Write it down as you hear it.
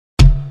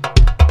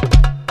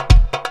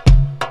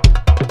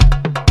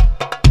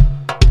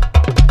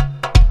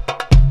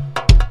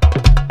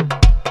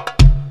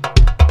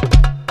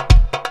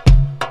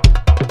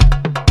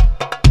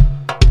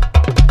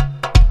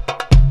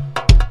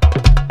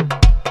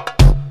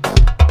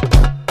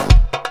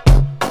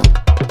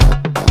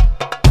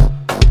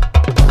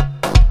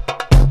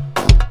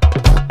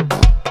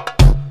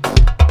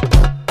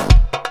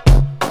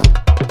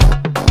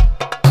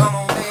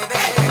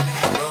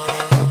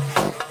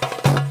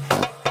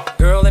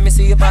me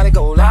see your body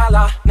go la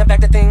la. Now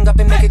back the thing up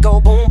and make it go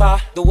boom ba.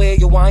 The way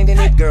you're winding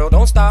it, girl,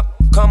 don't stop.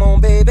 Come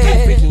on, baby,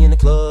 get freaky in the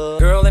club.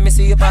 Girl, let me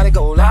see your body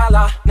go la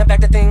la. Now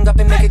back the thing up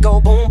and make it go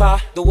boom ba.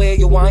 The way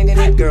you're winding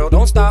it, girl,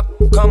 don't stop.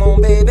 Come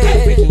on, baby,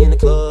 get freaky in the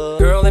club.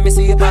 Girl, let me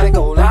see your body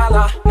go la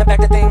la. Now back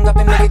the thing up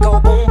and make it go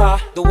boom ba.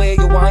 The way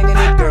you're winding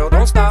it, girl,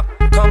 don't stop.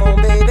 Come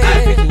on, baby,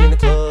 get freaky in the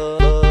club.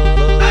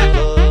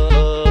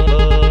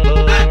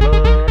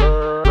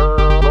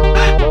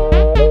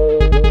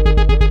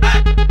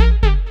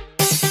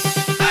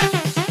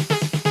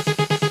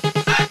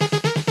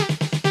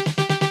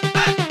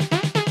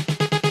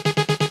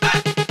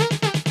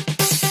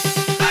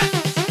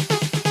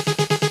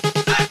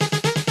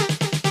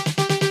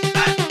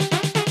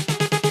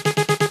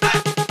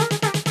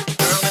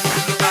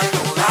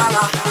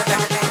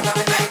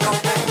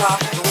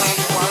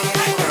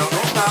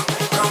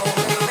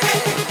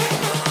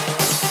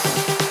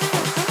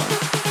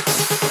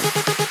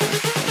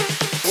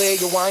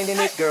 You're winding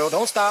it, girl,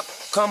 don't stop.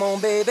 Come on,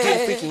 baby,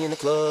 get freaky in the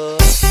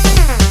club.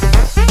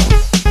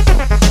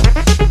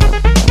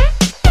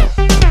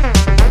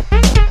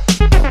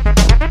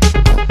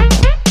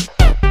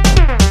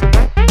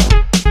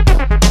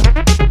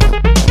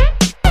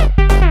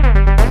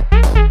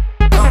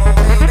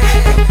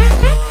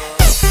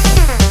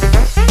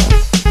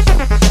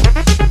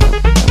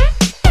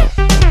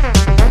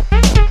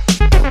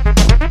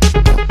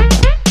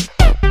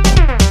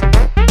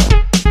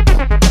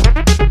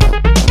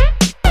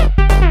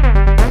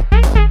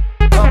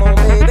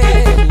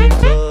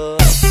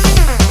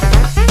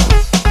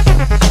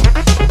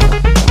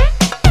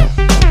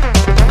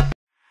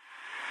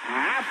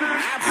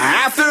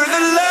 After the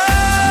love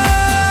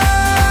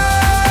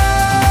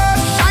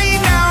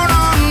shine down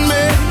on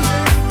me,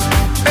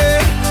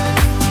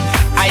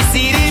 I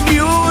see the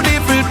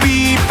beautiful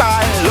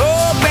people.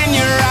 Open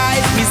your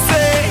eyes, me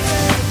say,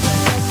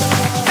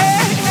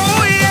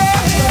 oh yeah.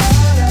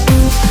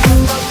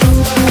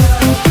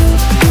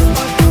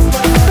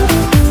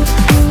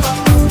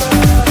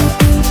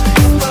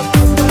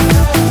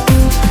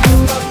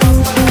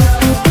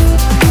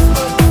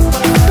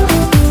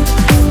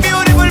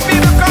 Beautiful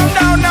people, come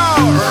down now.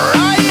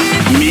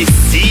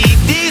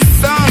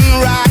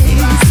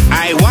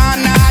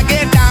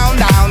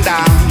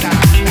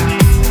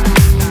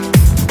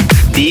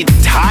 The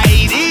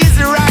tide is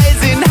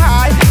rising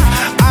high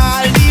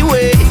all the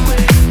way.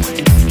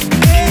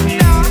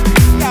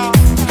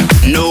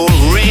 No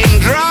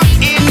raindrop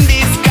in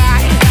the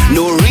sky,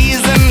 no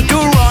reason to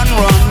run,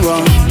 run,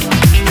 run.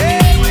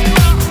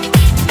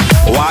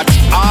 Watch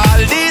all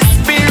the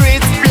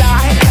spirits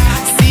fly,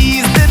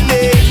 seize the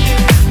day.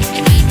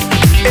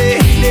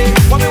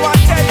 What we want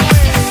to tell you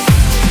is,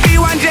 be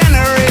one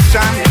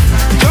generation,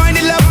 join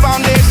the love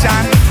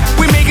foundation.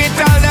 We make it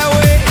all the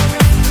way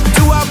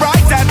to a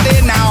brighter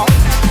day now.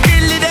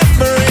 Kill the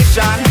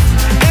desperation,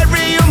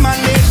 every human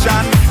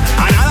nation,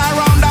 and all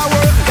around the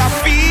world that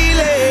feel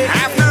it.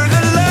 After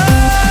the love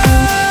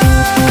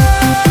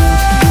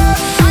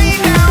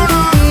shine down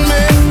on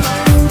me,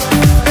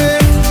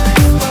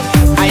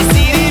 I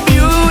see the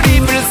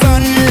beautiful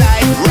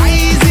sunlight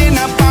rising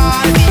up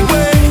all the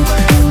way.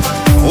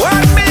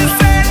 What me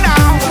say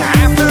now?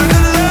 After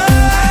the love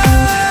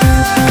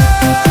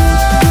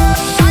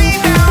shine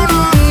down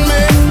on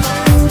me,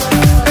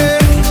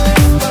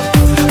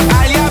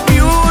 all your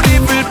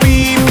beautiful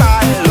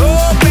people,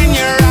 open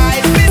your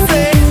eyes, me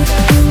say,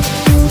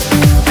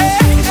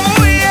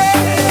 oh yeah.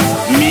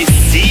 Me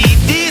see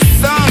the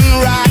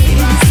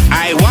sunrise,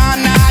 I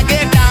wanna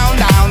get down,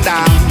 down,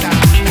 down.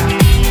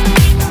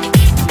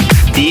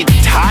 The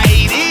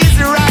tide is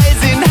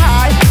rising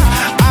high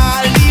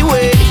all the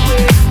way.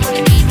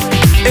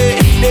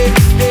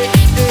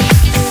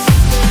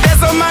 There's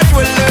so much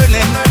we're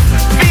learning,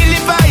 feel the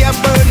fire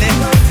burning.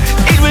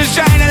 It will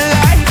shine a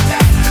light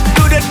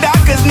to the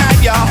darkest night,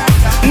 y'all.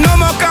 No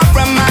more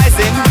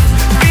compromising,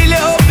 feel the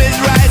hope is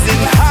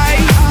rising high.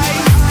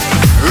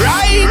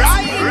 Right?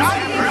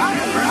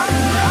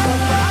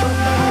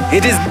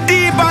 It is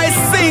deep I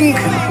sink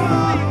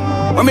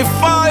when we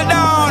fall